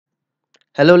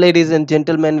Hello, ladies and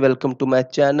gentlemen. Welcome to my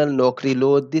channel Nokri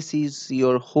Lo. This is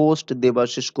your host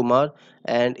Devashish Kumar,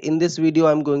 and in this video,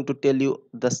 I'm going to tell you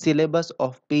the syllabus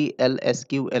of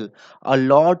PLSQL. A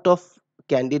lot of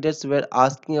candidates were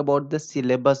asking about the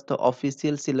syllabus, the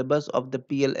official syllabus of the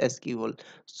PLSQL.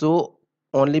 So,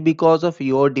 only because of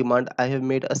your demand, I have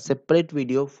made a separate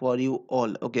video for you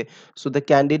all. Okay, so the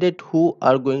candidate who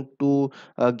are going to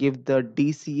give the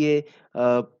DCA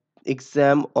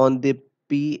exam on the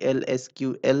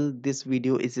PLSQL, this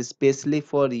video is especially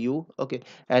for you. Okay,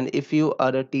 and if you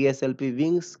are a TSLP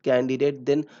wings candidate,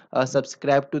 then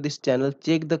subscribe to this channel,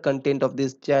 check the content of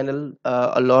this channel.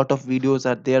 A lot of videos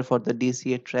are there for the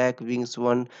DCA track, wings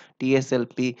 1,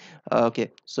 TSLP.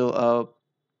 Okay, so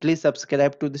please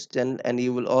subscribe to this channel, and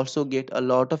you will also get a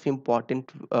lot of important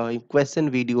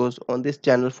question videos on this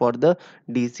channel for the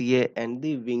DCA and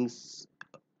the wings.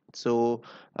 So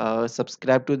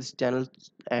subscribe to this channel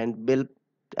and bell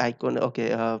icon. Okay,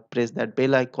 press that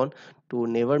bell icon to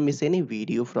never miss any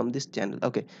video from this channel.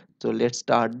 Okay, so let's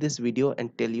start this video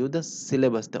and tell you the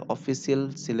syllabus, the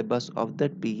official syllabus of the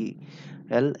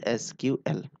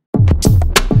PLSQL.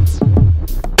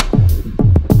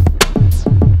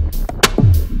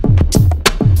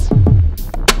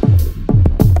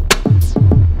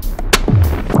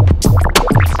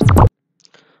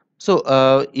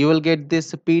 So you will get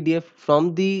this PDF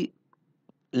from the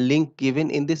link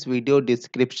given in this video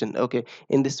description. Okay,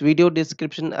 in this video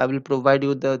description I will provide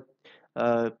you the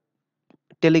uh,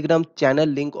 telegram channel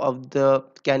link of the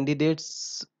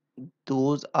candidates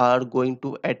those are going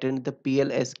to attend the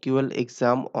PLSQL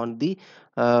exam on the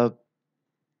uh,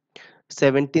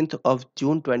 17th of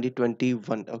June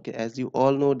 2021. Okay, as you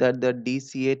all know that the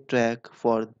DCA track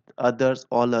for others,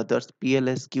 all others,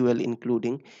 PLSQL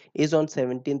including, is on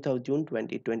 17th of June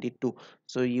 2022.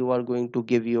 So you are going to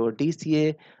give your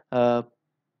DCA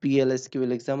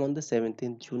PLSQL exam on the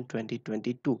 17th June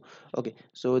 2022. Okay,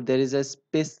 so there is a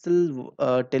special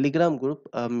telegram group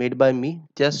made by me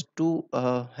just to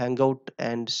hang out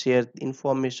and share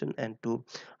information, and to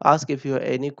ask if you have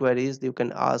any queries you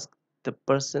can ask the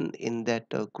person in that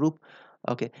group.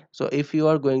 Okay, so if you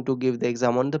are going to give the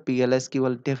exam on the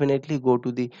PLSQL, definitely go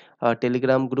to the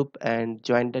telegram group and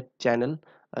join that channel.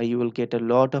 You will get a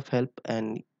lot of help,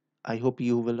 and I hope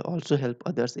you will also help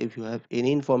others if you have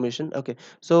any information. Okay,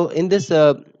 so in this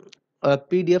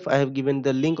PDF I have given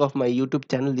the link of my YouTube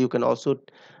channel. You can also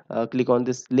click on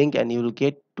this link and you will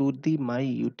get to the my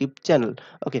YouTube channel.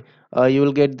 Okay, you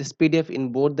will get this PDF in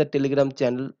both the Telegram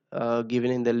channel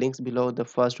given in the links below. The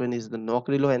first one is the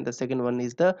Nokrilo and the second one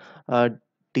is the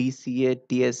DCA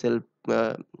TSL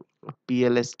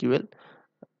PLSQL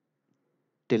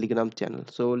Telegram channel.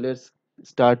 So let's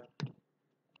start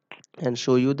and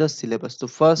show you the syllabus. So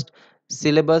first,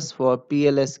 syllabus for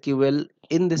PLSQL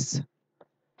in this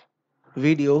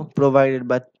video provided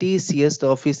by TCS, the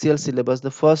official syllabus.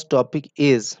 The first topic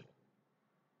is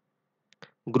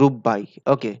group by.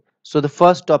 Okay, so the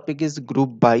first topic is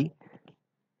group by.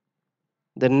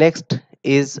 The next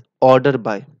is order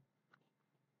by,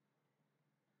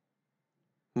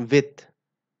 with,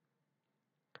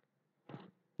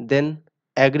 then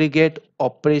aggregate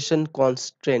operation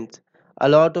constraints. A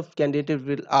lot of candidates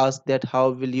will ask that how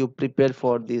will you prepare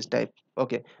for this type.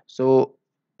 Okay, so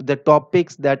the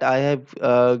topics that I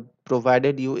have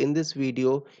provided you in this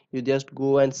video, you just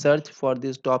go and search for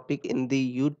this topic in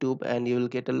the YouTube, and you will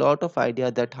get a lot of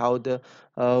idea that how the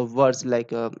words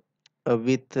like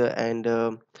with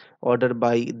and order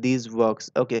by these works.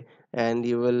 Okay, and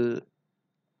you will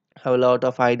have a lot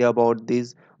of idea about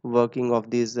this working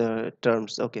of these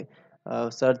terms. Okay,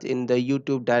 search in the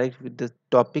YouTube direct with the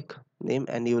topic name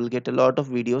and you will get a lot of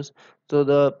videos. So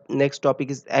the next topic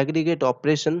is aggregate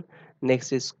operation,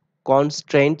 next is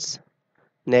constraints,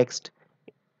 next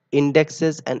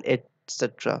indexes and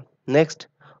etc. Next,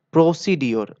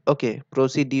 procedure. Okay,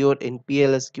 procedure in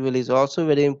PLSQL is also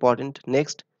very important.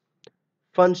 Next,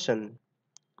 function.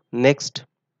 Next,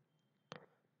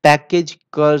 package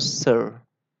cursor,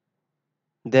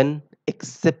 then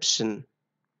exception,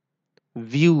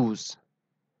 views,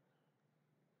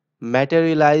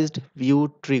 materialized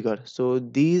view trigger. So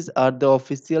these are the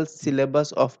official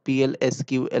syllabus of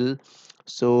PLSQL.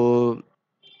 So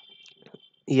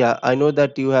yeah, I know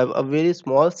that you have a very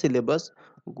small syllabus.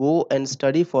 Go and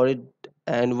study for it.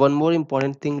 And one more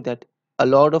important thing, that a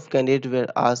lot of candidates were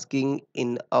asking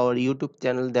in our YouTube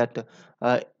channel that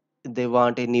they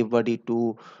want anybody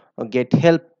to get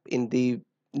help in the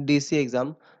DC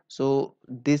exam. So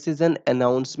this is an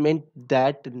announcement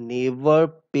that never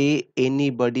pay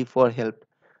anybody for help.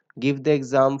 Give the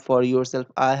exam for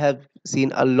yourself. I have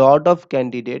seen a lot of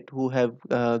candidate who have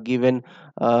given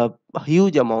a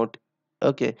huge amount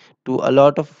okay, to a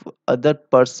lot of other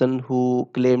person who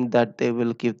claimed that they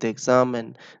will give the exam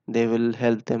and they will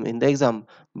help them in the exam,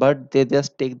 but they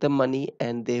just take the money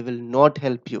and they will not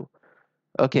help you.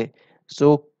 Okay,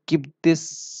 so keep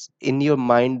this in your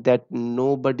mind that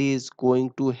nobody is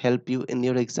going to help you in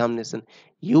your examination.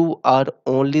 You are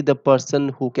only the person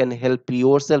who can help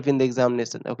yourself in the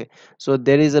examination. Okay, so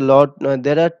there is a lot,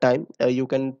 there are time you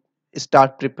can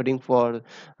start preparing for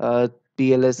uh,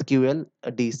 PLSQL,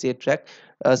 a DCA track.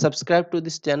 Subscribe to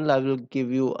this channel. I will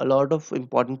give you a lot of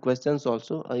important questions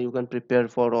also. You can prepare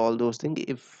for all those things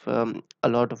if a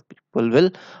lot of people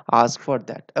will ask for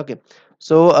that. Okay,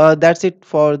 so that's it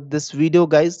for this video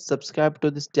guys. Subscribe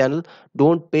to this channel.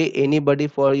 Don't pay anybody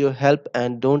for your help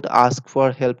and don't ask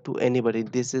for help to anybody.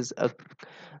 This is a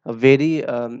very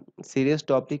serious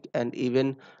topic, and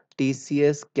even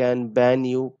TCS can ban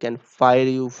you, can fire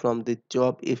you from the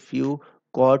job if you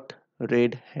caught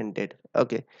red-handed.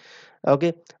 Okay,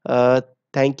 okay.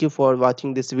 Thank you for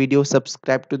watching this video.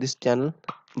 Subscribe to this channel.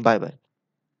 Bye bye.